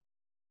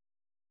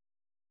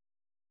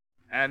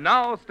And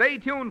now, stay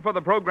tuned for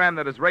the program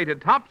that is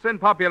rated tops in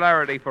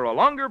popularity for a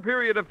longer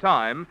period of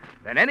time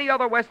than any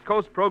other West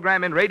Coast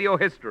program in radio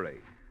history.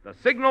 The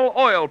Signal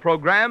Oil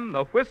program,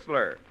 The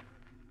Whistler.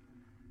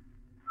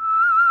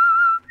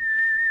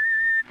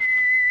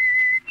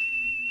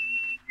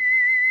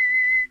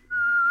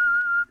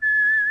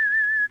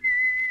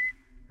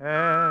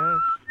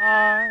 S-I-G-N-A-L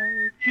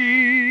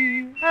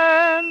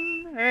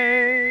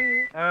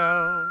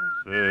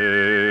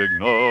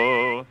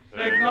Signal.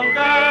 Signal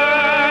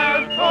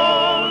gasoline.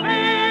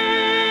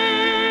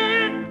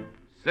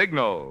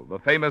 Signal, the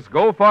famous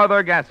Go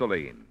Farther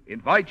gasoline,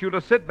 invites you to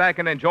sit back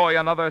and enjoy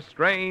another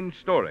strange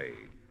story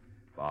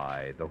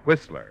by The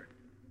Whistler.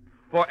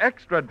 For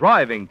extra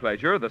driving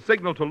pleasure, the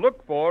signal to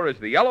look for is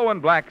the yellow and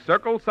black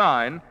circle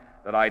sign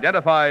that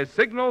identifies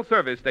signal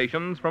service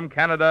stations from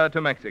Canada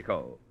to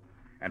Mexico.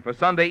 And for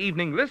Sunday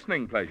evening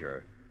listening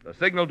pleasure, the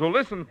signal to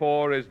listen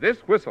for is this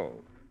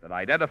whistle that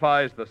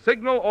identifies the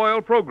Signal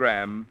Oil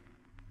program,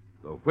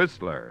 The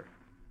Whistler.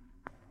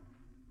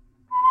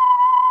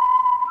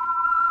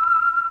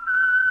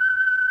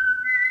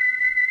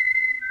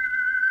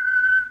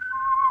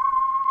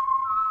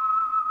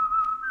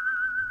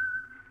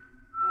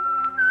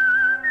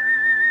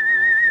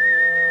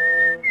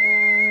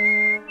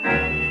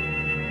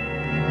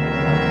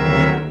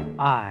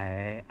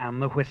 I am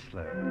the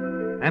Whistler,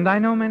 and I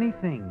know many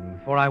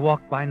things, for I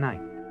walk by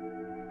night.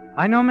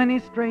 I know many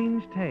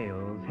strange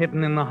tales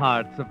hidden in the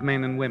hearts of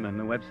men and women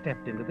who have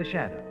stepped into the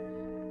shadows.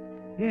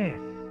 Yes,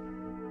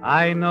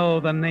 I know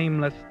the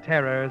nameless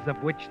terrors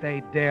of which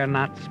they dare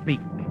not speak.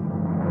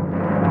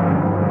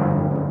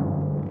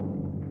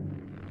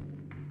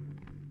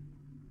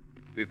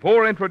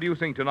 Before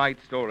introducing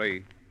tonight's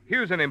story,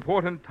 here's an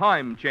important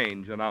time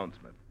change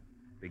announcement.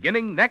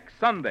 Beginning next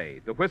Sunday,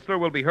 The Whistler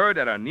will be heard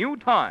at a new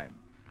time,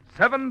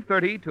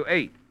 7:30 to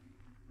 8.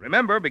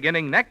 Remember,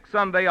 beginning next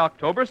Sunday,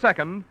 October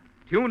 2nd,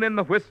 tune in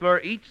The Whistler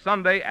each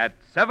Sunday at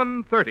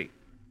 7:30.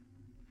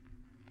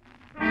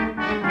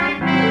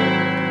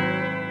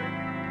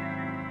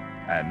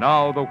 And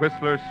now, The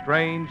Whistler's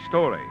strange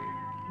story.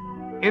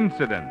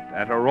 Incident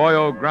at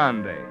Arroyo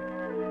Grande.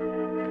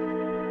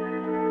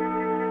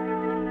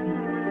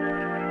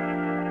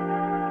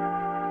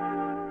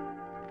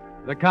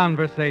 The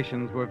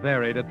conversations were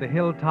varied at the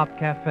Hilltop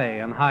Cafe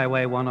on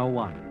Highway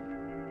 101.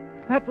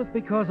 That was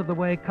because of the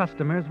way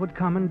customers would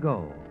come and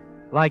go,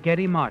 like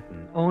Eddie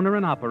Martin, owner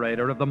and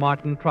operator of the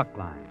Martin Truck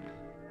Lines.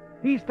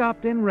 He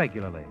stopped in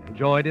regularly,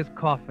 enjoyed his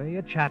coffee,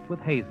 a chat with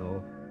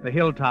Hazel, the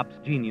Hilltop's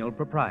genial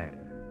proprietor.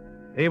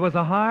 He was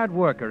a hard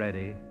worker,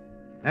 Eddie,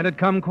 and had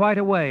come quite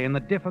a way in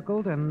the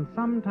difficult and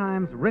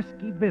sometimes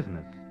risky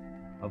business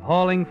of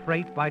hauling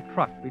freight by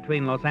truck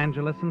between Los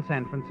Angeles and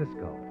San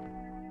Francisco.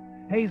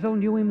 Hazel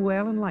knew him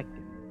well and liked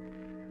him.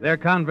 Their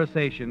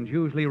conversations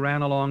usually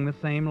ran along the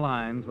same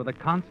lines with a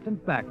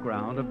constant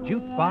background of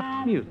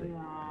jukebox music.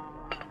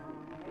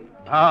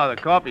 Oh, the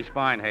coffee's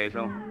fine,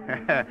 Hazel.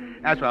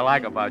 That's what I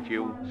like about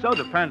you. So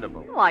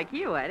dependable. Like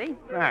you, Eddie.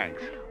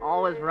 Thanks.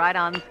 Always right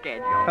on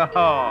schedule.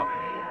 Oh,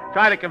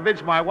 try to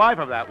convince my wife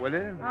of that, will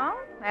you? Oh?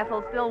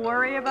 Ethel still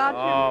worry about you?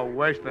 Oh,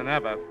 worse than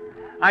ever.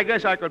 I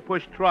guess I could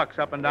push trucks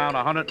up and down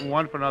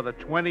 101 for another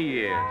 20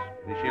 years.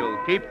 She'll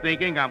keep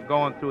thinking I'm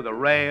going through the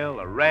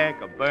rail, a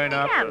wreck, a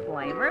burn-up. Can't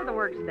blame her. The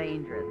work's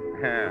dangerous.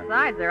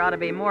 Besides, there ought to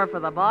be more for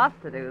the boss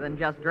to do than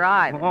just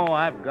drive. Oh,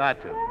 I've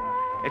got to.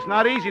 It's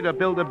not easy to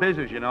build a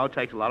business, you know. It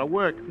takes a lot of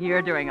work.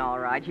 You're doing all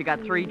right. You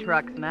got 3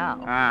 trucks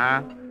now.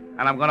 Uh-huh.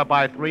 And I'm going to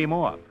buy 3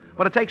 more.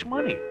 But it takes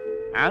money.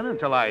 And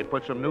until I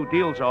put some new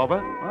deals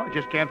over, well, I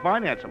just can't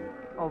finance them.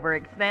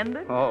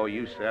 Overextended? Oh,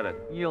 you said it.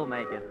 You'll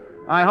make it.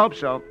 I hope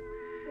so.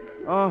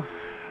 Oh,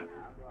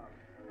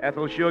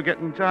 Ethel's sure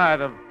getting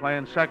tired of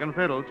playing second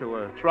fiddle to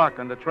a truck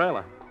and a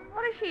trailer.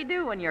 What does she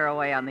do when you're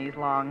away on these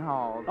long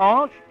hauls?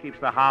 Oh, she keeps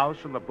the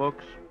house and the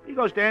books. He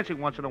goes dancing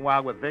once in a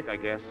while with Vic, I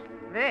guess.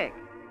 Vic?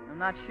 I'm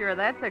not sure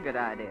that's a good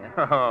idea.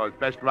 Oh,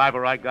 best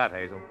driver I got,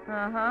 Hazel.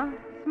 Uh-huh.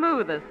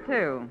 Smoothest,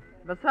 too.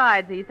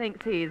 Besides, he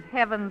thinks he's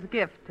heaven's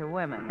gift to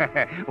women.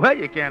 Well,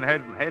 you can't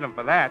hate him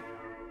for that.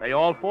 They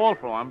all fall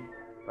for him.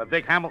 But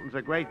Vic Hamilton's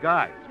a great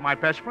guy. He's my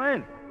best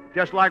friend.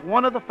 Just like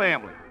one of the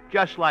family.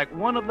 Just like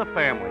one of the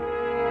family.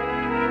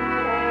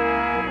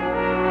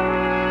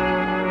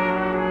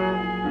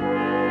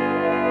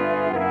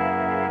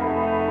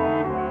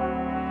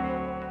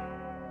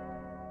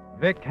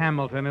 Vic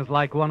Hamilton is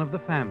like one of the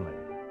family.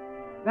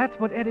 That's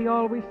what Eddie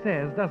always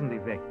says, doesn't he,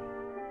 Vic?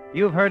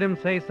 You've heard him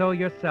say so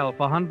yourself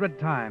 100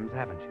 times,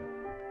 haven't you?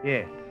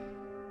 Yes.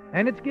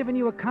 And it's given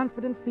you a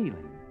confident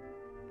feeling.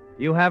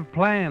 You have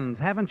plans,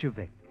 haven't you,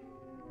 Vic?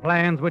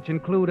 Plans which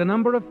include a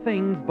number of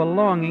things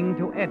belonging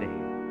to Eddie.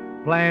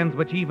 Plans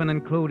which even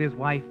include his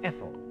wife,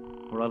 Ethel,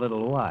 for a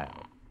little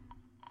while.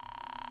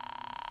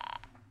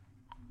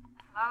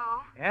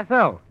 Hello?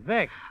 Ethel,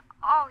 Vic.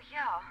 Oh,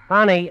 yeah.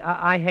 Honey,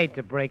 I hate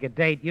to break a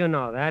date. You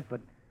know that,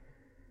 but...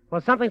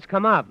 Well, something's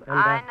come up, and...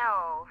 I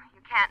know.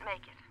 You can't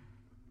make it.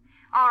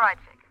 All right,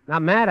 Vic.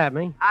 Not mad at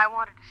me. I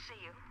wanted to see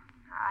you.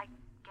 I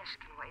guess it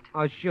can wait.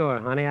 Oh, sure,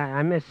 honey.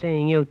 I miss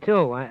seeing you,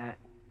 too. I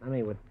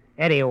mean, with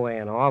Eddie away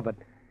and all, but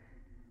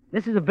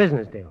this is a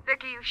business deal.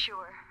 Vic, are you sure?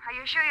 Are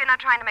you sure you're not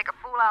trying to make a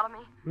fool out of me?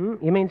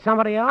 You mean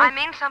somebody else? I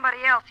mean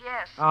somebody else,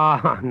 yes.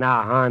 Oh,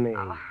 now, honey.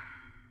 Oh,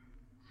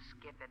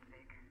 skip it,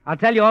 Vic. I'll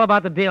tell you all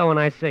about the deal when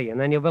I see you, and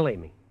then you'll believe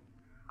me.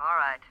 All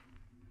right.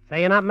 Say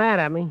you're not mad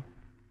at me.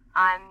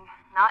 I'm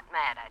not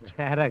mad at you.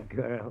 Atta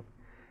girl.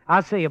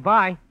 I'll see you.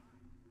 Bye.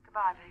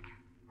 Goodbye,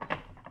 Vic.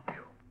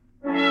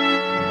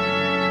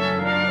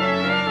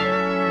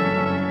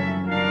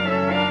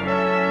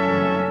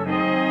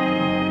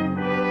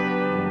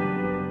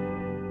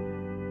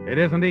 It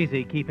isn't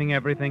easy keeping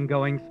everything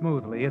going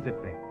smoothly, is it,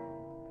 Vic?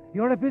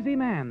 You're a busy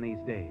man these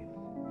days.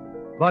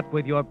 But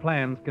with your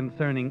plans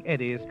concerning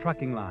Eddie's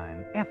trucking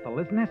line, Ethel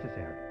is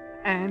necessary,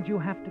 and you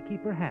have to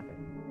keep her happy.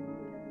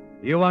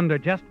 You wonder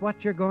just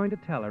what you're going to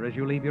tell her as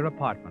you leave your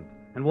apartment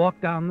and walk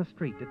down the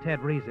street to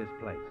Ted Reese's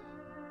place.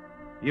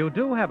 You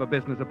do have a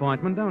business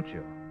appointment, don't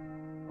you?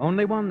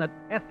 Only one that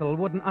Ethel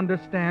wouldn't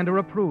understand or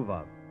approve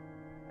of.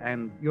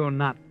 And you're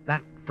not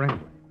that friendly.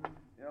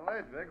 You're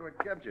late, Vic. What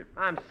kept you?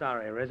 I'm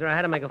sorry, Rizzer. I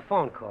had to make a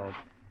phone call.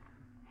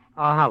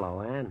 Oh,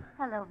 hello, Ann.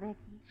 Hello, Vicky.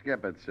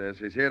 Skip it, sis.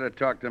 He's here to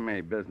talk to me,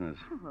 business.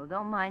 Well,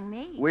 don't mind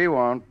me. We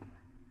won't.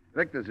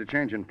 Vic, there's a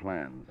change in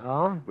plans.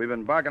 Oh? We've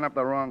been barking up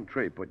the wrong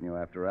tree putting you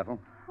after Ethel.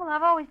 Well,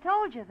 I've always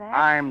told you that.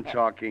 I'm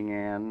talking,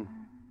 Ann.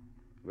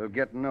 We'll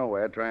get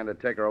nowhere trying to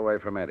take her away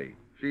from Eddie.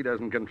 She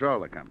doesn't control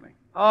the company.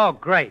 Oh,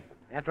 great.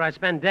 After I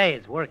spend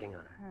days working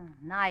on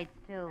it. Nights,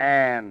 too.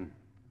 Ann,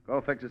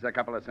 go fix us a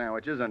couple of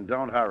sandwiches and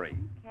don't hurry.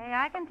 Okay,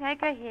 I can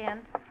take a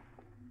hint.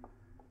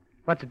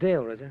 What's the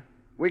deal, Rizzer?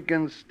 We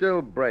can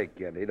still break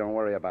Eddie. Don't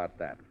worry about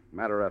that.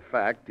 Matter of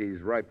fact,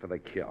 he's ripe for the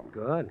kill.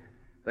 Good.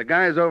 The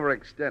guy's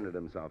overextended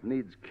himself,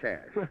 needs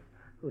cash.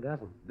 Who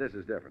doesn't? This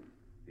is different.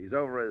 He's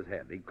over his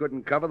head. He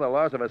couldn't cover the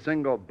loss of a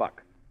single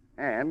buck.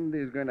 And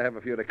he's going to have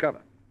a few to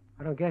cover.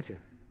 I don't get you.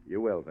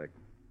 You will, Vic.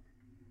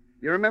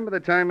 You remember the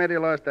time Eddie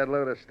lost that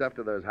load of stuff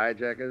to those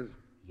hijackers?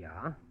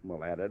 Yeah?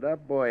 Well, add it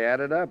up, boy, add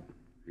it up.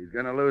 He's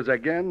going to lose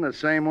again the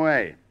same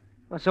way.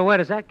 Well, so where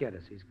does that get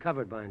us? He's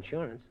covered by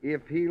insurance.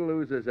 If he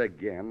loses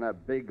again a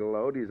big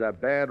load, he's a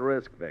bad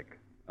risk, Vic.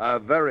 A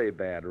very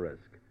bad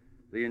risk.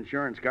 The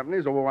insurance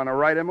companies will want to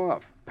write him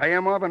off. Pay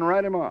him off and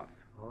write him off.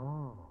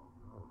 Oh.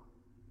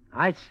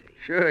 I see.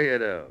 Sure you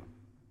do.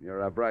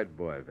 You're a bright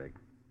boy, Vic.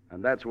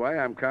 And that's why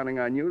I'm counting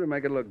on you to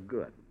make it look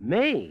good.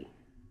 Me?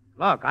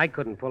 Look, I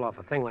couldn't pull off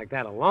a thing like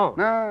that alone.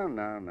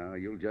 No.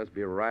 You'll just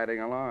be riding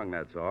along,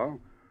 that's all.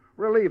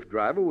 Relief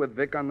driver with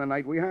Vic on the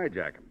night we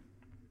hijack him.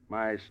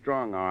 My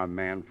strong-arm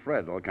man,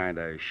 Fred, will kind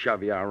of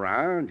shove you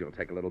around. You'll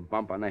take a little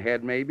bump on the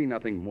head, maybe,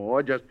 nothing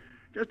more, just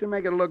to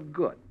make it look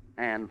good.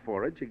 And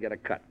for it, you get a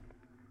cut.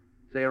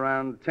 Say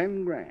around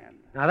 10 grand.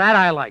 Now, that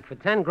I like. For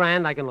 10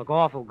 grand, I can look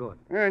awful good.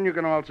 And you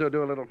can also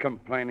do a little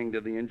complaining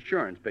to the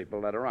insurance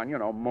people later on. You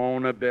know,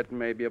 moan a bit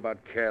maybe about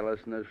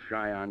carelessness,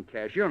 shy on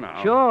cash, you know.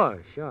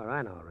 Sure,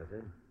 I know,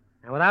 Rizzer.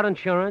 And without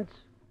insurance,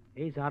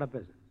 he's out of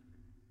business.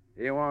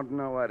 He won't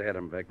know what hit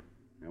him, Vic.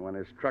 And when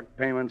his truck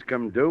payments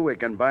come due, we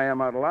can buy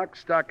him out lock,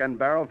 stock, and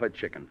barrel for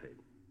chicken feed.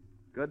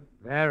 Good?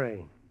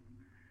 Very.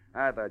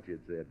 I thought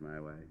you'd say it my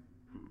way.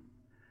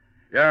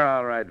 You're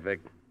all right, Vic.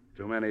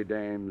 Too many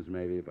dames,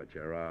 maybe, but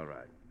you're all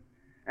right.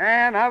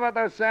 And how about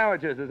those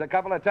sandwiches? There's a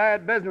couple of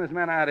tired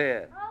businessmen out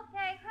here.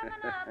 Okay, coming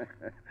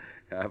up.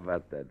 How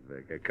about that,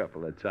 Vic? A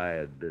couple of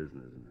tired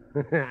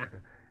businessmen.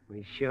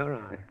 We sure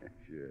are.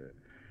 Sure.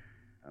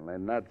 Only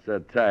not so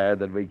tired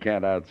that we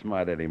can't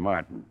outsmart Eddie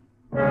Martin.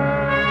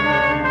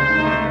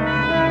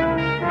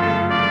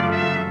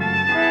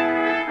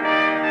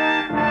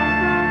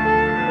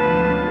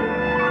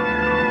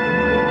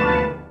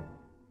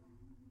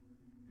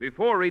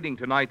 Before reading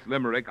tonight's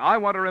limerick, I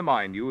want to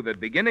remind you that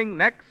beginning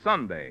next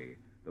Sunday,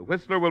 The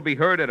Whistler will be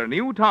heard at a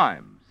new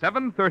time,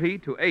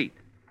 7:30 to 8.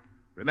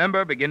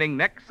 Remember, beginning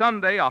next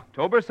Sunday,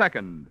 October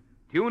 2nd,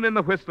 tune in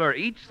The Whistler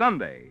each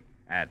Sunday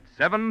at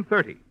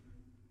 7:30.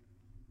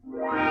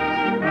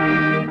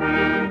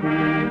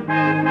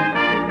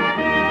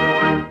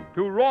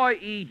 To Roy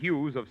E.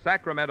 Hughes of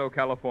Sacramento,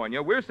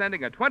 California, we're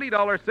sending a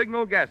 $20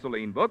 Signal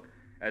gasoline book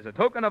as a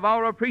token of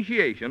our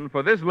appreciation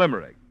for this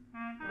limerick.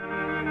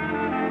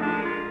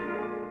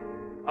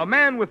 A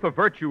man with the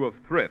virtue of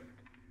thrift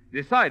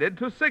decided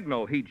to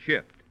Signal he'd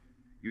shift.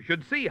 You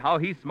should see how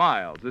he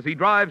smiles as he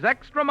drives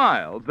extra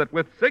miles that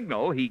with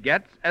Signal he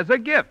gets as a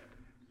gift.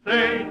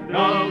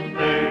 Signal,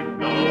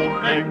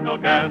 Signal, Signal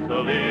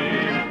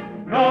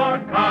gasoline. Your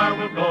car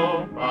will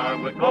go far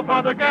with Go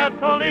Farther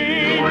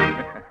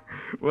gasoline.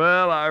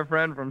 Well, our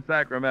friend from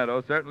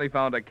Sacramento certainly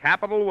found a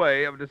capital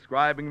way of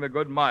describing the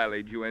good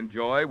mileage you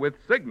enjoy with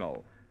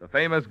Signal, the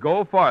famous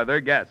Go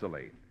Farther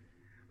gasoline.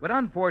 But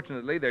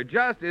unfortunately, there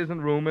just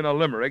isn't room in a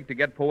limerick to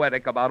get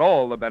poetic about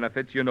all the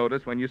benefits you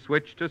notice when you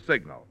switch to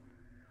Signal.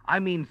 I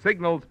mean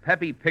Signal's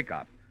peppy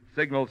pickup,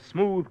 Signal's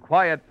smooth,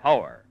 quiet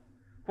power.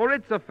 For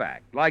it's a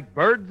fact, like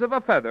birds of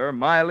a feather,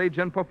 mileage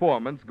and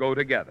performance go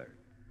together.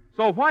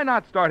 So why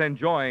not start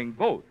enjoying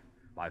both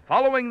by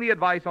following the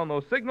advice on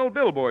those Signal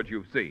billboards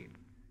you've seen?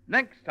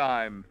 Next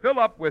time, fill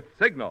up with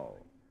Signal,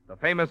 the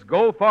famous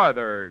Go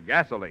Farther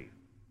gasoline.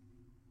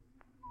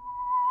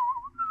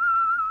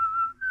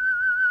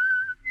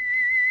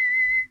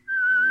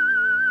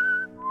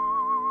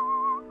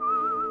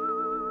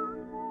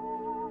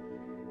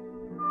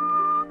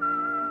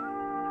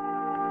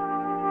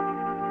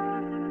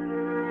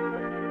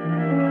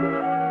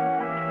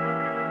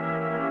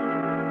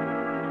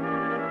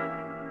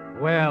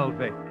 Well,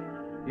 Vic,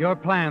 your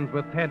plans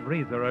with Ted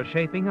Reeser are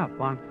shaping up,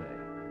 aren't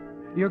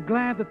they? You're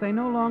glad that they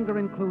no longer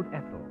include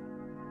Ethel,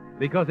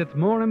 because it's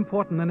more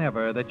important than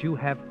ever that you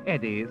have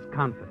Eddie's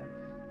confidence.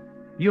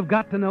 You've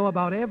got to know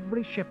about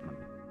every shipment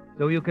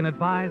so you can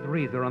advise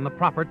Reeser on the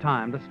proper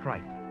time to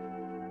strike.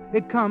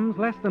 It comes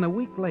less than a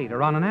week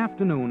later on an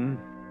afternoon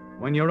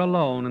when you're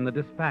alone in the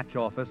dispatch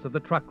office of the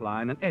truck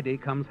line and Eddie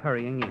comes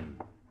hurrying in.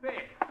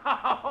 Vic.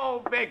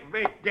 Oh, Vic,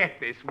 get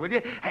this, will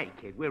you? Hey,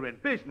 kid, we're in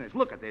business.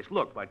 Look at this.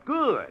 Look, but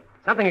good.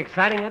 Something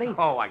exciting, Eddie?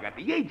 Oh, I got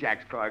the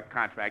Ajax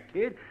contract,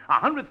 kid.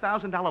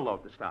 $100,000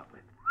 load to start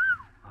with.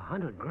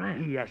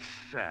 $100,000? Yes,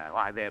 sir.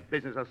 Why, their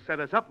business will set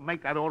us up and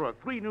make that order of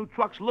 3 new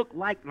trucks look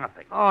like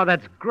nothing. Oh,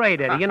 that's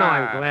great, Eddie. You know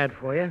I'm glad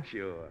for you.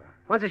 Sure.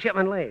 When's the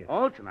shipment leave?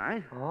 Oh,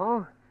 tonight.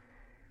 Oh?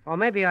 Well,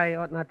 maybe I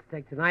ought not to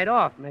take tonight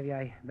off. Maybe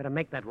I better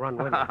make that run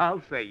with you.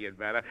 I'll say you'd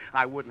better.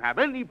 I wouldn't have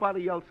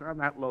anybody else on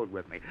that load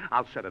with me.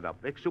 I'll set it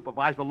up, Vic.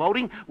 Supervise the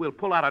loading. We'll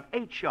pull out at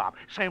 8 sharp.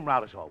 Same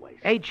route as always.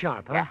 8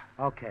 sharp, huh? Yeah.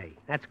 Okay.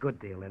 That's a good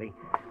deal, Eddie.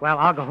 Well,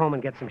 I'll go home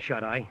and get some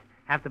shut-eye.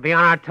 Have to be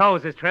on our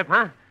toes this trip,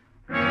 huh?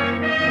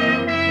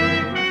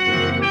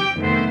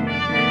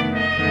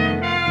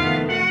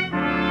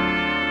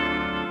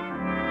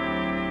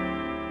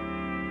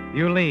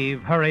 You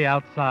leave, hurry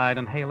outside,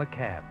 and hail a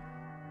cab.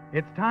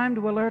 It's time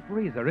to alert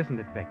Reeser, isn't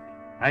it, Vic?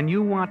 And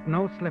you want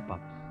no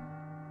slip-ups.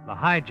 The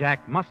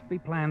hijack must be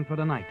planned for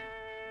tonight.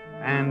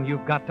 And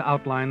you've got to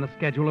outline the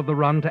schedule of the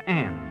run to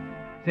Ann,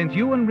 since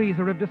you and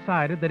Reeser have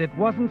decided that it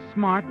wasn't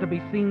smart to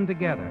be seen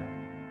together.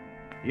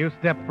 You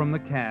step from the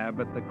cab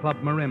at the Club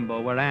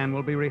Marimbo, where Ann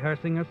will be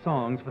rehearsing her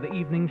songs for the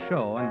evening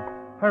show, and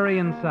hurry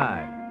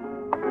inside.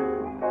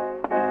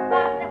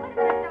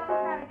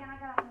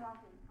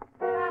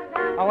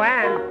 Oh,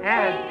 Ann.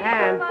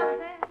 Ann.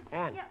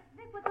 Ann.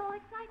 Vic, what's all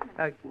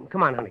excitement?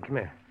 Come on, honey, come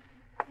here.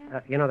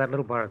 You know that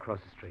little bar across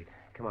the street?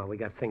 Come on, we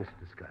got things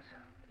to discuss.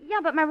 Yeah,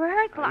 but my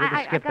rehearsal, You can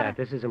I skip gotta... that.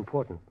 This is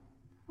important.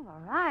 Well,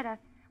 all right.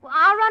 Well,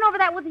 I'll run over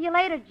that with you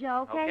later,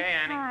 Joe, okay? Okay,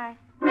 Annie. Bye.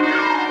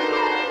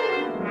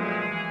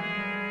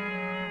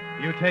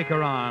 You take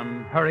her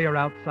arm, hurry her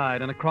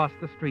outside, and across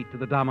the street to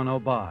the Domino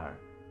Bar.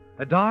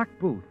 A dark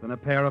booth and a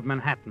pair of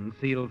Manhattans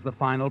seals the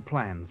final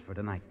plans for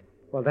tonight.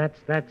 Well, that's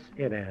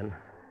it, Ann.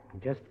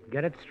 Just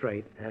get it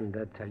straight and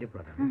tell your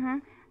brother. Mm-hmm.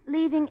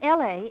 Leaving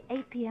L.A.,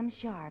 8 p.m.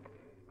 sharp.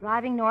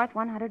 Driving north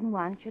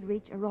 101 should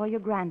reach Arroyo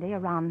Grande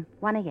around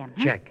 1 a.m.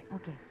 huh? Check.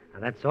 Okay. Now,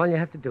 that's all you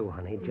have to do,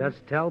 honey.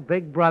 Just tell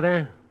Big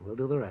Brother. We'll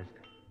do the rest.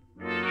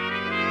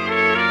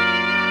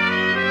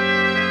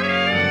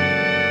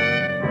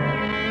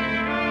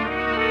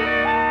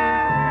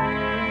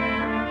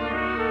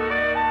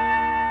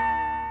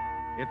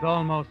 It's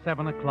almost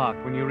 7 o'clock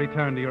when you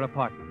return to your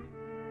apartment.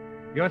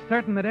 You're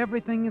certain that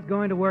everything is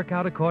going to work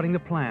out according to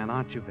plan,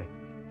 aren't you, Vic?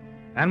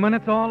 And when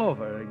it's all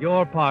over,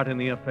 your part in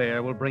the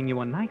affair will bring you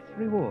a nice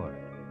reward.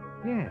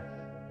 Yes,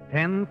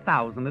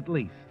 10,000 at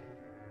least.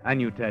 And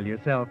you tell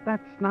yourself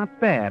that's not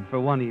bad for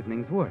one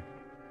evening's work.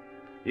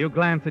 You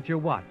glance at your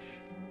watch.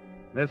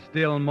 There's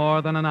still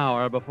more than an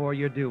hour before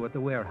you're due at the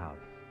warehouse.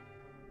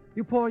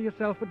 You pour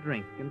yourself a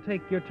drink and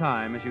take your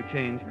time as you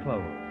change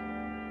clothes.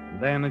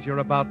 Then, as you're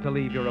about to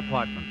leave your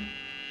apartment.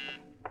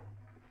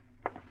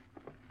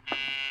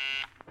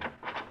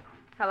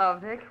 Hello,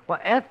 Vic. Well,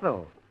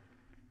 Ethel,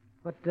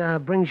 what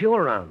brings you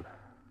around?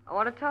 I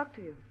want to talk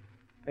to you.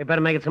 We better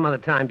make it some other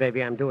time,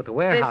 baby. I'm due at the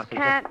warehouse. This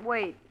can't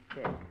wait,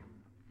 Vic.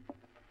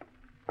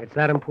 It's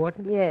that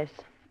important? Yes.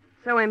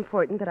 So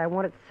important that I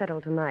want it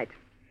settled tonight.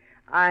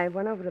 I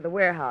went over to the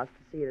warehouse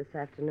to see you this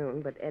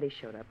afternoon, but Eddie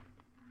showed up.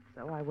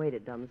 So I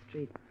waited down the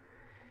street.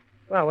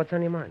 Well, what's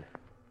on your mind?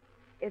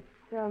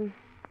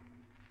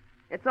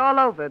 It's all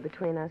over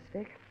between us,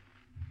 Vic.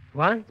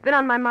 What? It's been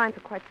on my mind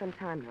for quite some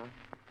time now.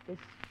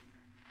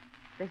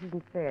 This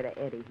isn't fair to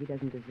Eddie. He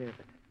doesn't deserve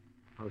it.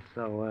 Oh,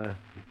 so,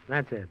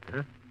 that's it,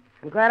 huh?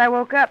 I'm glad I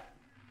woke up.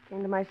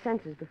 Came to my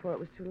senses before it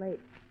was too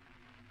late.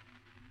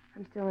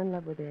 I'm still in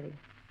love with Eddie.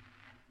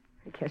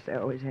 I guess I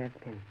always have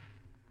been.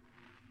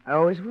 I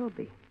always will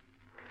be.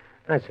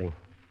 I see.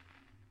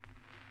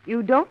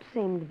 You don't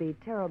seem to be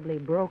terribly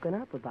broken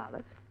up about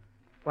it.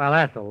 Well,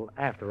 Ethel,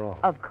 after all.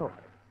 Of course.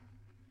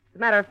 As a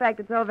matter of fact,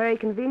 it's all very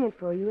convenient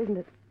for you, isn't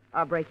it?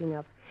 Our breaking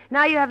up.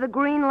 Now you have the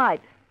green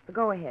light. So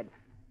go ahead.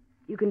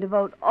 You can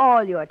devote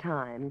all your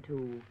time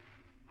to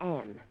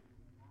Anne.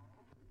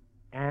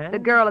 Anne? The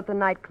girl at the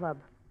nightclub.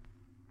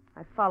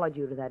 I followed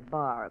you to that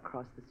bar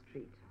across the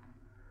street.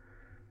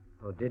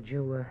 Oh, did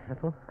you,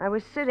 Ethel? I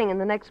was sitting in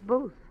the next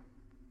booth.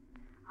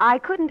 I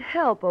couldn't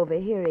help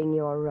overhearing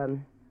your,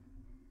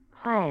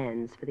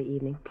 plans for the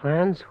evening.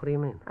 Plans? What do you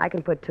mean? I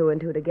can put 2 and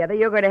 2 together.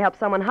 You're going to help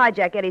someone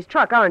hijack Eddie's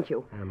truck, aren't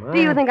you? Am I?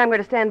 Do you think I'm going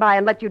to stand by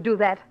and let you do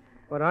that?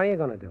 What are you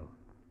going to do?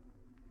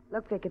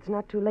 Look, Vic, it's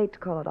not too late to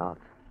call it off.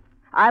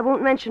 I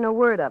won't mention a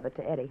word of it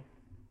to Eddie.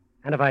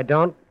 And if I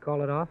don't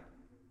call it off?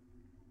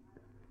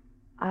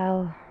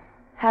 I'll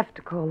have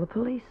to call the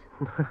police.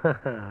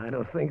 I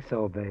don't think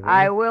so, baby.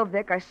 I will,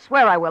 Vic. I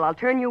swear I will. I'll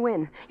turn you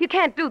in. You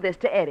can't do this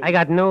to Eddie. I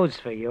got news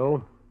for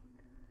you.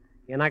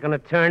 You're not going to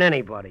turn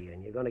anybody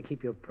in. You're going to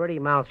keep your pretty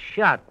mouth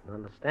shut.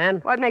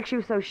 Understand? What makes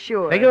you so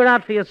sure? Figure it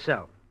out for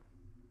yourself.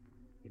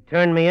 You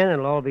turn me in, and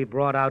it'll all be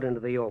brought out into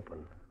the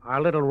open.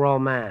 Our little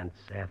romance,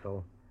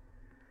 Ethel.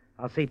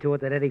 I'll see to it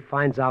that Eddie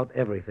finds out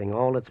everything,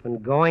 all that's been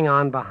going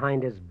on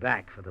behind his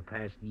back for the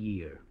past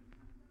year.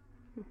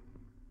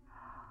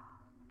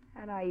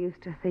 And I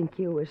used to think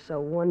you were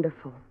so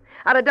wonderful.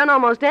 I'd have done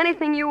almost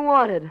anything you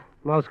wanted.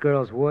 Most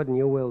girls would, and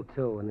you will,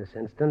 too, in this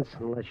instance,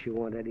 unless you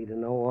want Eddie to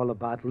know all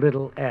about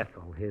little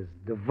Ethel, his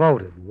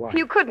devoted wife.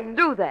 You couldn't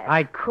do that.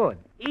 I could,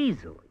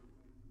 easily.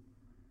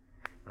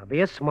 Now, be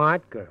a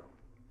smart girl.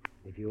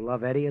 If you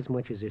love Eddie as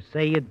much as you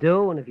say you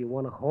do, and if you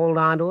want to hold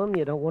on to him,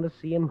 you don't want to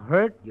see him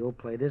hurt, you'll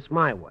play this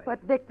my way.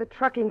 But, Vic, the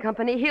trucking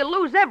company, he'll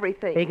lose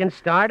everything. He can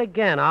start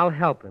again. I'll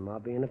help him. I'll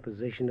be in a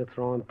position to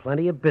throw him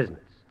plenty of business.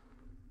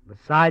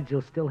 Besides,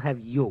 he'll still have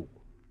you.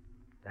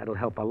 That'll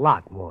help a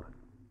lot, won't it?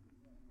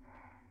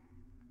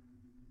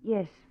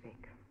 Yes,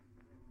 Vic.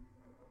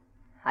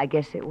 I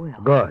guess it will.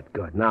 Good.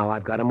 Now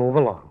I've got to move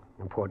along.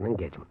 Important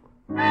engagement.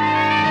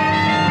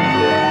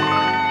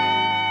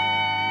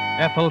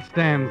 Ethel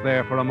stands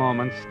there for a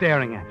moment,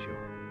 staring at you.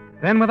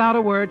 Then, without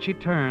a word, she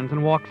turns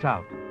and walks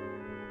out.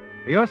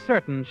 You're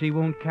certain she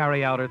won't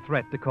carry out her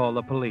threat to call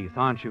the police,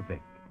 aren't you,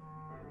 Vic?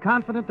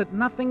 Confident that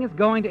nothing is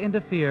going to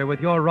interfere with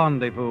your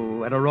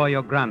rendezvous at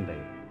Arroyo Grande.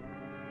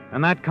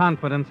 And that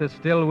confidence is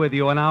still with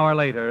you an hour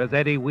later as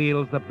Eddie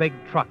wheels the big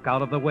truck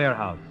out of the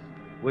warehouse,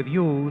 with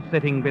you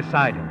sitting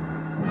beside him.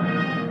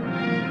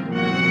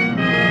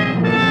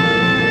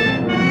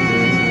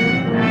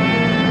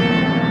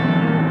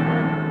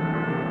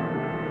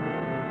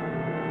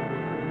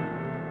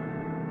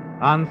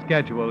 On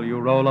schedule, you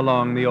roll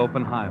along the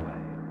open highway.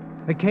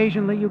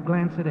 Occasionally, you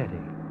glance at Eddie,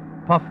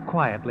 puff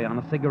quietly on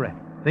a cigarette,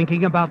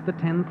 thinking about the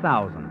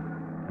 10,000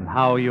 and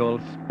how you'll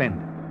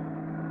spend it.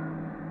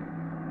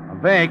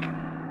 Vic,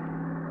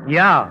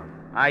 Yeah.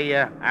 I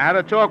had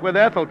a talk with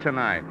Ethel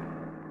tonight.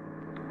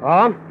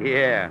 Oh?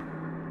 Yeah.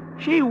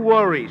 She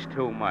worries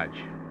too much.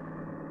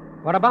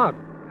 What about?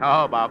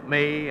 Oh, about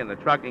me and the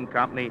trucking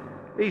company.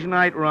 These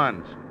night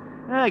runs.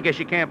 I guess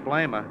you can't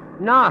blame her.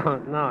 No,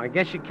 I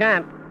guess you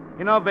can't.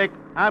 You know, Vic,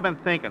 I've been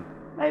thinking.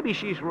 Maybe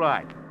she's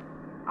right.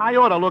 I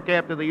ought to look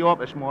after the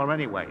office more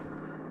anyway.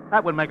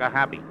 That would make her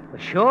happy.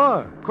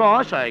 Sure. Of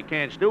course, I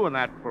can't do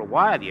that for a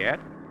while yet.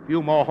 A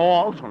few more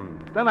hauls,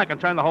 and then I can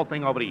turn the whole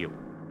thing over to you.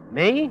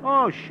 Me?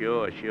 Oh,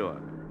 sure.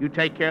 You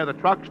take care of the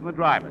trucks and the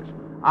drivers.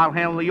 I'll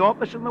handle the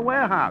office and the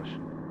warehouse.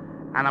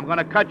 And I'm going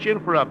to cut you in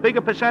for a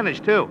bigger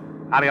percentage, too.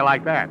 How do you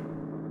like that?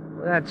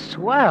 That's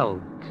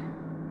swell.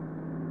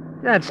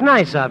 That's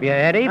nice of you,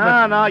 Eddie,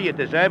 but... No, you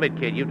deserve it,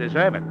 kid. You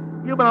deserve it.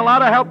 You've been a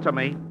lot of help to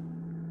me.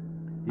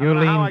 You how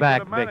I lean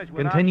back, could have managed Vic.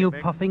 without Continue you,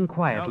 Vic. puffing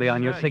quietly No,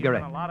 on your sir, you've been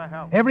cigarette. a lot of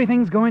help.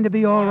 Everything's going to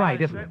be all Well, right,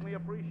 I isn't it? certainly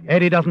appreciate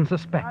Eddie it. doesn't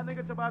suspect. I think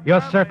it's about You're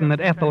time I certain that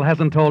understand. Ethel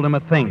hasn't told him a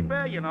Only thing.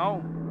 fair, you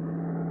know.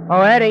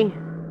 Oh, Eddie,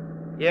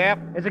 Yep.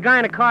 there's a guy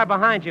in a car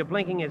behind you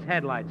blinking his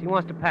headlights. He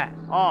wants to pass.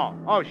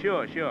 Oh,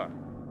 sure.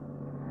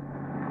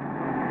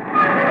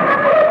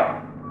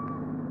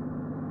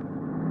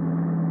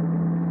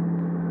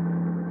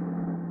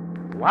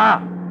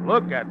 Wow,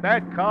 look at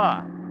that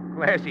car.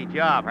 Classy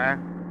job, huh?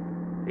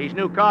 These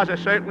new cars are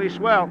certainly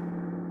swell.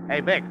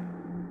 Hey, Vic,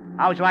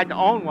 how would you like to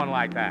own one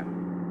like that?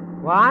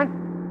 What?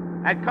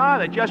 That car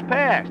that just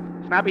passed.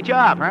 Snappy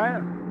job,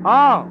 huh?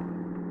 Oh,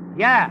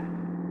 yeah.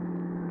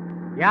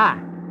 Yeah.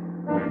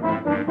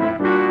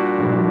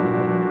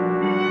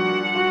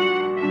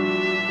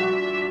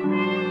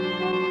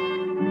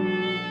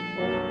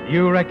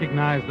 You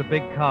recognize the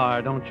big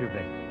car, don't you,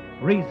 Vic?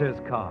 Reese's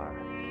car.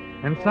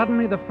 And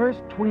suddenly the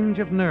first twinge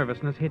of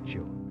nervousness hits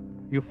you.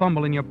 You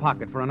fumble in your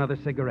pocket for another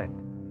cigarette.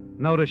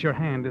 Notice your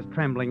hand is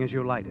trembling as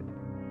you light it.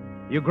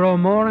 You grow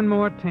more and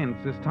more tense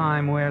as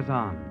time wears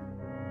on.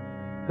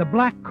 The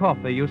black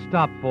coffee you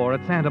stopped for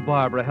at Santa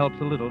Barbara helps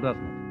a little,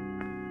 doesn't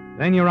it?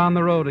 Then you're on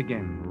the road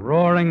again,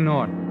 roaring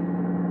north,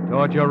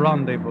 toward your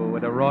rendezvous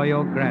at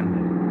Arroyo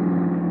Grande.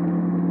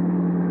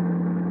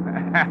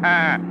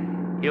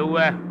 You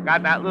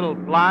got that little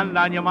blonde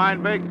on your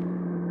mind, Vic?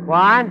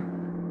 What?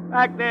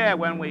 Back there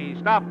when we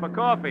stopped for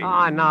coffee.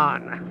 Oh, no.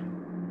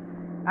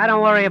 I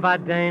don't worry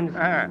about dames.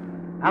 I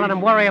let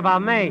them worry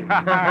about me.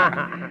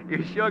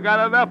 You sure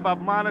got enough of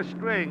them on a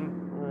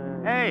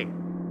string. Hey,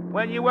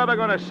 when you ever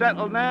gonna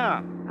settle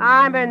down?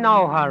 I'm in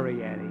no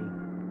hurry, Eddie.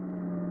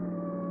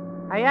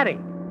 Hey, Eddie,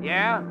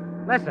 Yeah?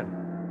 listen.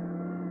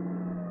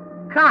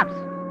 Cops.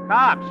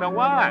 Cops, so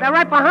what? They're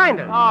right behind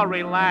us. Oh,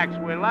 relax.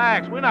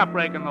 We're not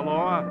breaking the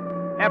law.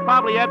 They're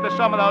probably after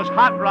some of those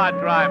hot rod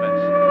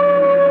drivers.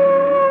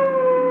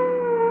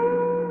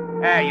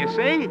 Hey, you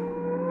see?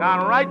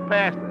 Gone right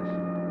past us.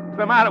 What's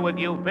the matter with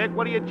you, Vic?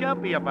 What are you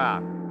jumpy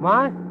about?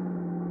 What?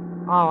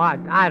 Oh, I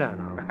don't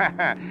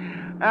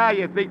know.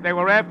 You think they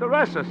were after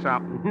us or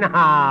something?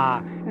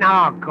 No,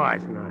 of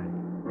course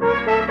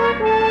not.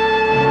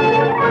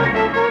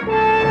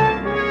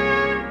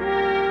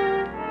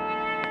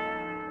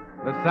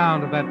 The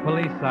sound of that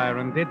police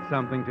siren did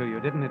something to you,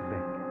 didn't it,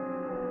 Vic?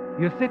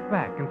 You sit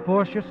back and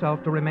force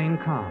yourself to remain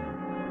calm.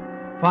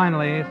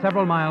 Finally,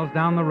 several miles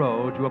down the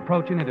road, you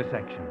approach an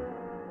intersection.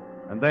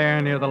 And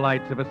there, near the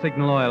lights of a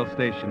Signal oil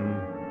station,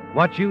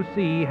 what you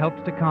see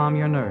helps to calm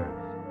your nerves.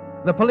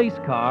 The police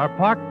car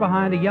parked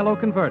behind a yellow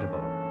convertible.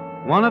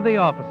 One of the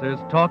officers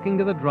talking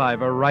to the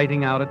driver,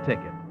 writing out a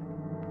ticket.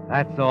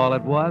 That's all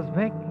it was,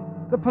 Vic.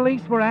 The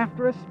police were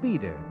after a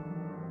speeder.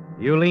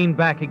 You lean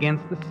back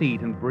against the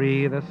seat and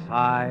breathe a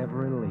sigh of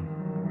relief.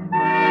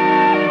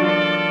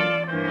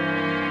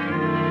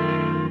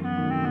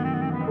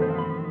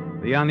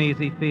 The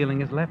uneasy feeling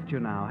has left you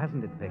now,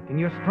 hasn't it, Vic? And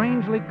you're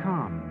strangely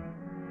calm.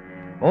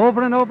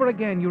 Over and over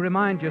again, you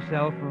remind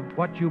yourself of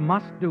what you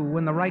must do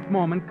when the right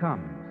moment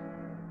comes.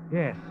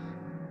 Yes,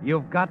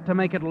 you've got to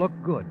make it look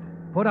good.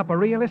 Put up a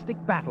realistic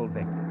battle,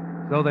 Vic,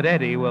 so that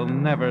Eddie will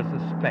never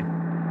suspect.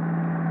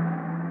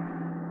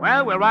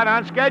 Well, we're right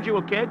on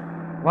schedule, kid.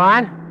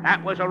 What?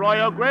 That was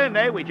Arroyo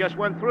Grande we just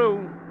went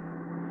through.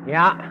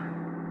 Yeah.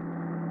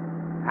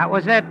 That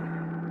was it.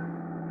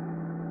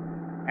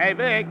 Hey,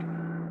 Vic,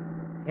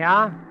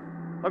 Yeah?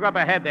 look up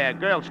ahead there.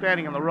 Girl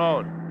standing in the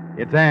road.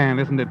 It's Ann,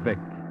 isn't it, Vic?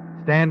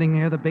 Standing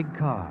near the big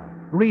car.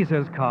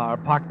 Reese's car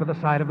parked by the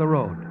side of the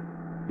road.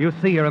 You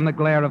see her in the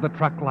glare of the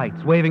truck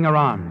lights, waving her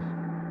arms.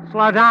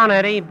 Slow down,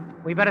 Eddie.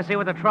 We better see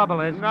what the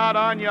trouble is. Not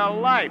on your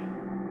life.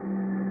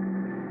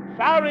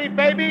 Sorry,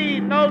 baby,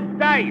 no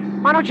dice.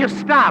 Why don't you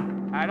stop?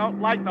 I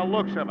don't like the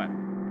looks of it.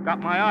 Got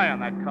my eye on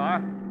that car.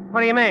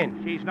 What do you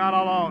mean? She's not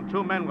alone.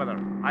 2 men with her.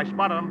 I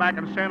spotted them back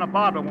in Santa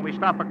Barbara when we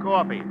stopped for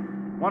coffee.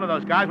 One of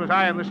those guys was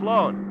eyeing this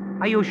load.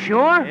 Are you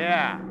sure?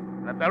 Yeah.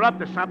 And if they're up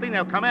to something,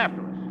 they'll come after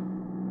us.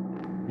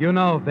 You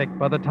know, Vic,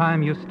 by the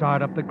time you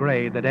start up the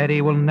grade, that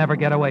Eddie will never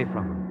get away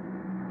from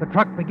him. The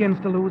truck begins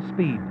to lose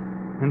speed,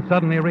 and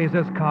suddenly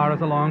Reese's car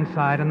is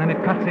alongside, and then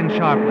it cuts in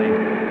sharply.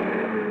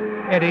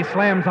 Eddie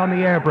slams on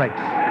the air brakes.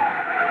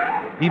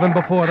 Even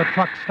before the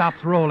truck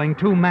stops rolling,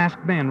 2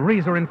 masked men,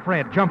 Reeser and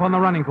Fred, jump on the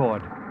running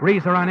board.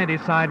 Reeser on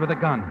Eddie's side with a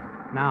gun.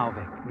 Now,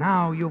 Vic,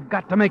 now you've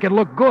got to make it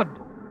look good.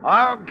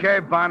 Okay,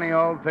 Bonnie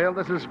Oldfield,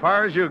 this is as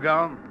far as you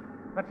go.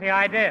 What's the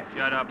idea?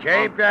 Shut up,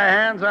 Keep your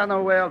hands on the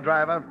wheel,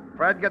 driver.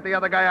 Fred, get the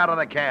other guy out of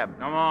the cab.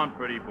 Come on,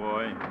 pretty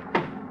boy.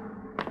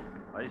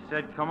 I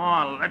said, come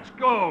on, let's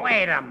go.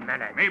 Wait a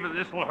minute. Maybe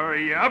this will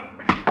hurry you up.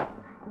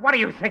 What do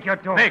you think you're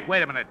doing? Vic,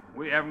 wait a minute.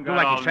 We haven't Do got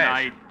like he all says.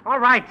 night. All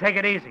right, take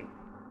it easy.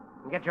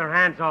 And get your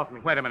hands off me.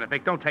 Wait a minute,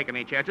 Vic. Don't take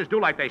any chances. Do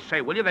like they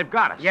say, will you? They've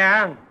got us.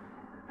 Yeah?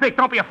 Vic,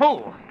 don't be a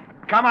fool.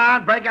 Come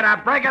on, break it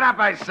up,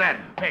 I said.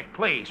 Vic,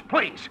 please,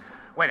 please.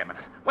 Wait a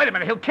minute. Wait a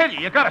minute. He'll kill you.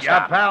 You gotta Your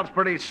stop. pal's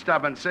pretty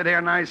stubborn. Sit here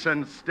nice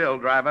and still,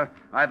 driver.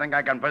 I think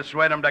I can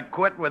persuade him to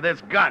quit with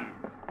this gun.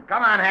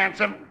 Come on,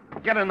 handsome.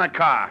 Get in the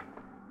car.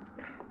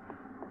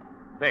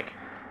 Vic,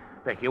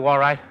 you all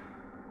right?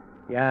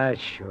 Yeah,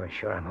 sure,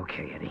 I'm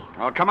okay, Eddie.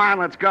 Oh, come on,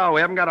 let's go. We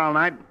haven't got all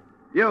night.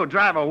 You,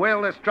 driver,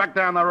 wheel this truck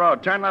down the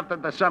road. Turn left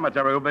at the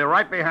cemetery. We'll be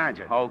right behind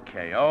you.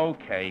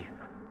 Okay.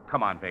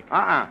 Come on, Vic.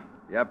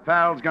 Your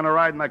pal's gonna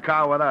ride in the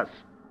car with us.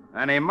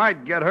 And he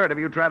might get hurt if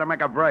you try to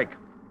make a break.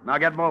 Now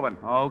get moving.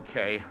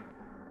 Okay.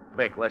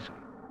 Vic, listen.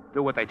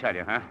 Do what they tell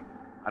you, huh?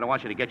 I don't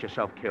want you to get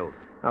yourself killed.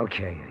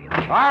 Okay, Eddie,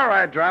 okay. All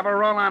right, driver,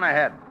 roll on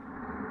ahead.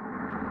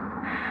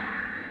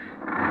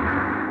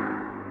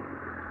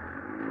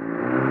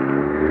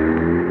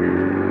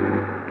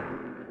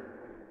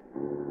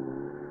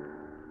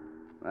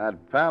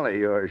 That pal of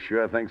yours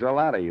sure thinks a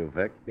lot of you,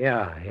 Vic.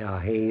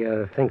 Yeah, he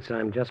thinks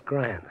I'm just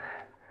grand.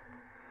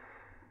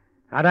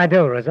 How'd I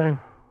do, Rizzo?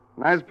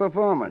 Nice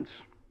performance.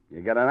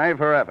 You got an A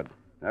for effort.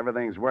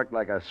 Everything's worked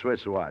like a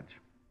Swiss watch.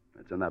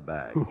 It's in the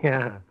bag.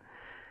 Yeah.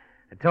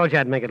 I told you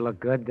I'd make it look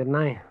good, didn't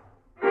I?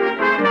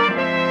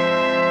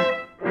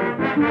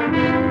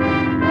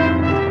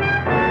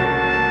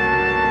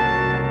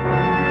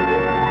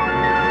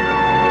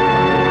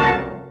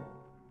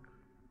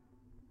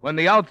 When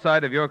the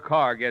outside of your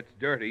car gets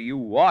dirty, you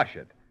wash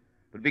it.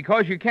 But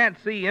because you can't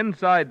see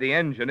inside the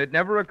engine, it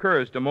never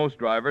occurs to most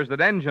drivers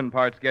that engine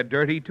parts get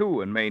dirty,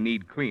 too, and may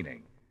need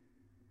cleaning.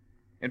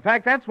 In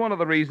fact, that's one of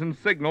the reasons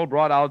Signal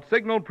brought out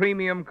Signal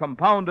Premium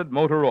Compounded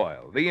Motor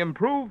Oil, the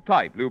improved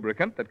type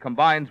lubricant that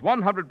combines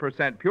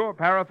 100% pure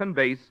paraffin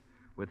base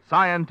with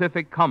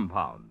scientific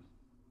compounds.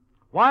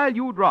 While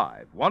you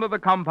drive, one of the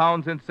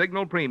compounds in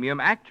Signal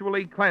Premium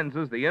actually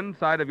cleanses the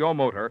inside of your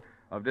motor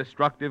of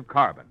destructive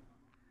carbon.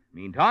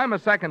 Meantime, a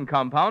second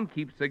compound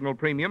keeps Signal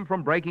Premium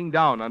from breaking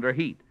down under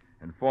heat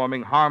and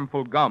forming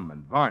harmful gum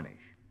and varnish.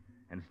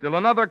 And still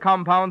another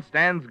compound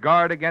stands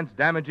guard against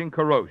damaging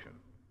corrosion.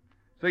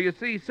 So you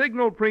see,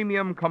 Signal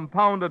Premium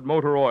Compounded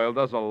Motor Oil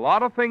does a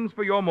lot of things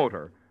for your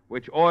motor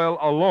which oil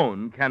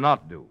alone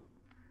cannot do.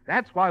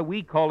 That's why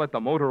we call it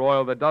the motor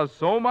oil that does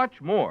so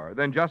much more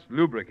than just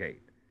lubricate.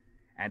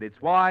 And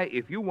it's why,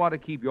 if you want to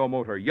keep your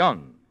motor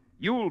young,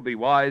 you'll be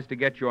wise to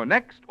get your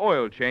next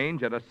oil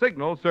change at a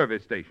Signal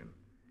service station.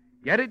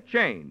 Get it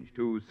changed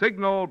to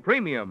Signal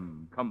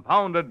Premium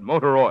Compounded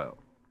Motor Oil.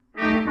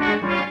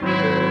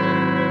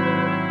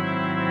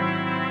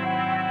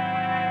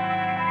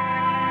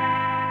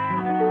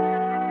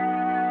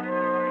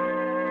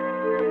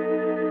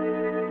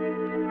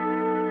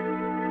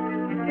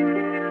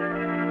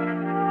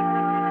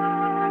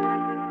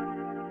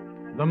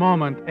 The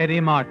moment Eddie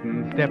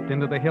Martin stepped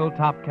into the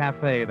Hilltop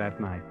Cafe that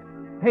night,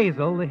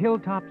 Hazel, the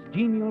Hilltop's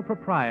genial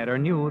proprietor,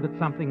 knew that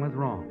something was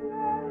wrong.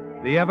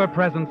 The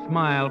ever-present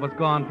smile was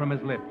gone from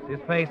his lips. His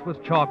face was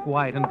chalk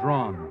white and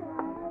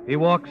drawn. He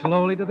walked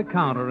slowly to the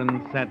counter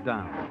and sat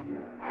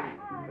down.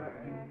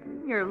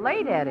 You're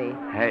late, Eddie.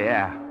 Hey,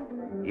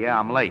 yeah,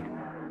 I'm late.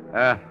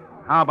 How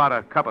about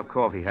a cup of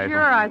coffee, Hazel?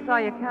 Sure, I saw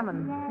you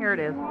coming. Here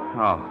it is.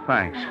 Oh,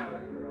 thanks.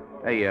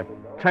 Hey,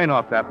 turn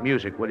off that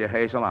music, will you,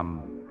 Hazel?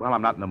 I'm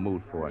not in the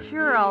mood for it.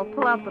 Sure, I'll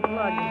pull out the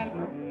plug.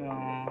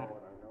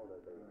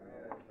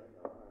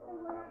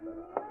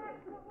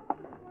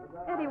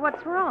 Eddie,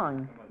 what's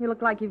wrong? You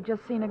look like you've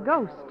just seen a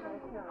ghost.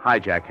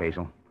 Hijack,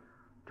 Hazel.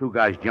 2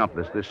 guys jumped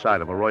us this side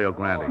of Arroyo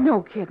Grande.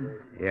 No kidding.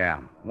 Yeah.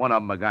 One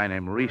of them, a guy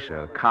named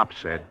Risa, the cop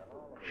said,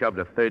 shoved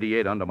a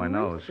 .38 under my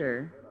nose.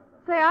 Sure.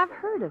 Say, I've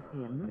heard of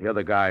him. The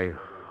other guy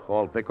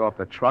hauled Vic off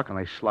the truck, and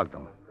they slugged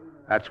him.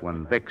 That's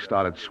when Vic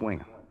started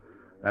swinging.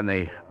 Then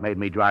they made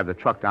me drive the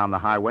truck down the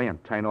highway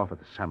and turn off at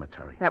the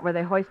cemetery. That where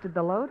they hoisted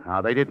the load?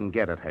 Now, they didn't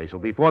get it, Hazel.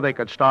 Before they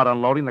could start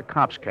unloading, the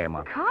cops came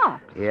up.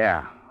 Cops?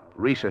 Yeah.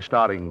 Risa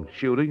started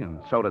shooting,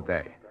 and so did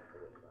they.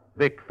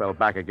 Vic fell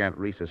back against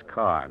Risa's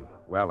car, and,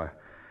 well, a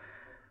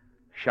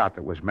shot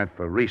that was meant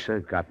for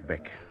Risa got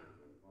Vic.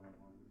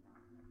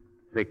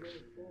 Vic's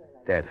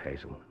dead,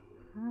 Hazel.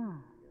 Oh.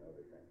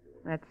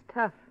 That's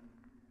tough.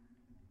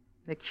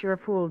 Vic sure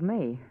fooled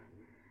me.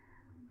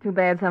 Too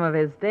bad some of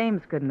his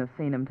dames couldn't have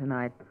seen him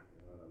tonight.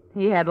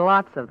 He had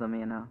lots of them,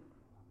 you know.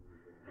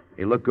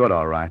 He looked good,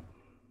 all right.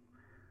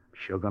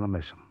 Sure gonna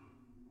miss him.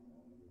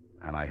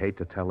 And I hate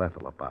to tell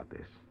Ethel about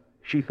this.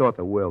 She thought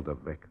the world of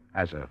Vic,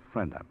 as a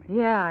friend, I mean.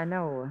 Yeah, I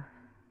know.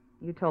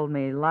 You told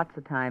me lots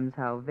of times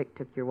how Vic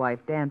took your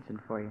wife dancing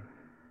for you.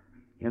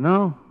 You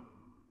know,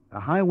 the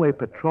highway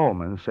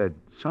patrolman said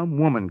some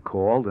woman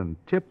called and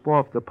tipped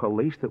off the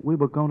police that we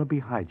were going to be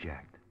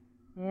hijacked.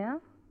 Yeah?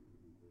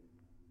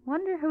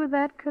 Wonder who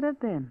that could have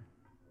been.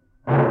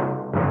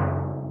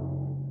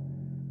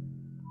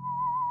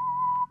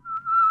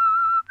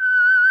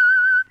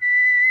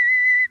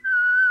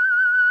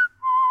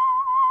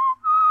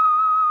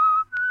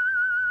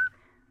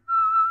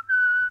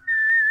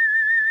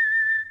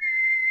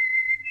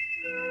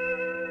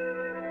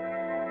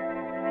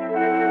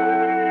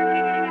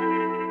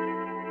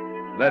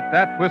 Let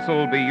that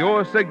whistle be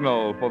your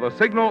signal for the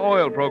Signal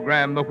Oil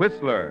program, The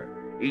Whistler,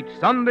 each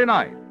Sunday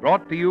night,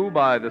 brought to you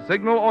by the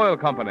Signal Oil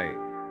Company,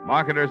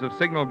 marketers of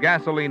Signal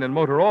gasoline and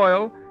motor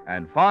oil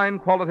and fine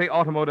quality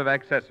automotive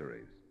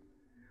accessories.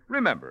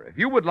 Remember, if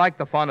you would like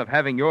the fun of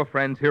having your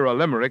friends hear a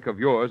limerick of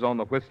yours on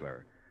The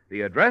Whistler,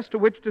 the address to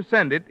which to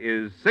send it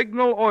is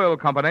Signal Oil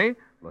Company,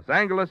 Los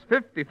Angeles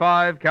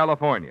 55,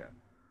 California.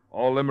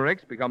 All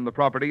limericks become the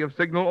property of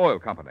Signal Oil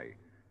Company.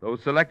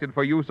 Those selected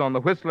for use on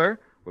The Whistler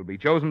will be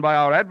chosen by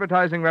our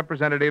advertising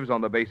representatives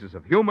on the basis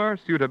of humor,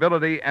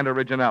 suitability, and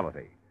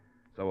originality.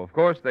 So, of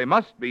course, they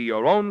must be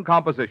your own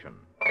composition.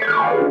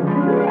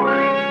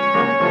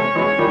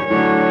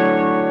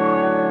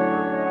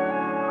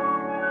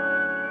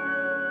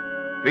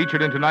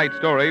 Featured in tonight's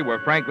story were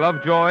Frank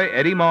Lovejoy,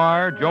 Eddie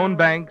Marr, Joan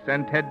Banks,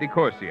 and Ted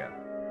DeCorsia.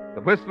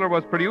 The Whistler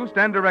was produced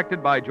and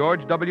directed by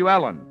George W.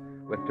 Allen,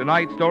 with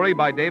tonight's story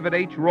by David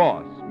H.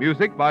 Ross,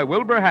 music by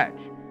Wilbur Hatch,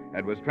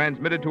 and was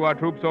transmitted to our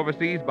troops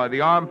overseas by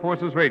the Armed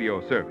Forces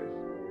Radio Service.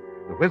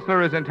 The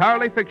Whistler is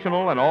entirely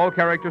fictional, and all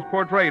characters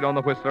portrayed on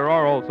The Whistler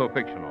are also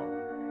fictional.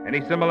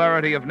 Any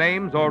similarity of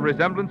names or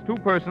resemblance to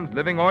persons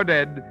living or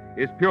dead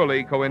is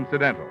purely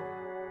coincidental.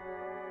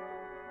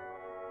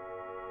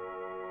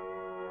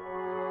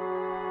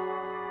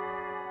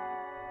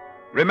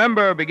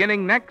 Remember,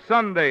 beginning next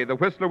Sunday, The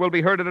Whistler will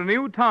be heard at a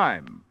new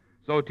time.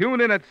 So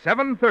tune in at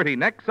 7:30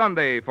 next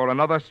Sunday for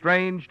another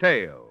strange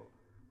tale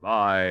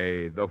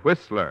by The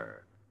Whistler.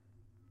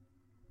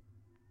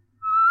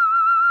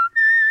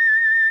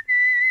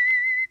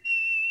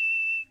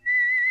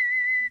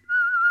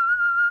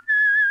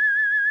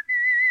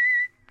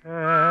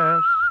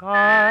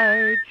 S-I-G-N-A-L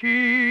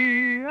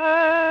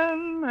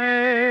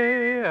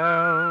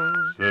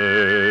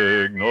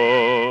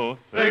Signal,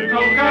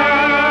 Signal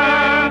gasoline.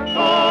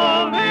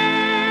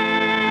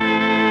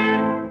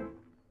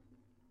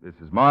 This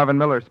is Marvin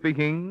Miller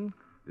speaking.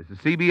 This is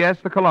CBS,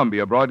 the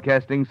Columbia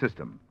Broadcasting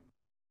System.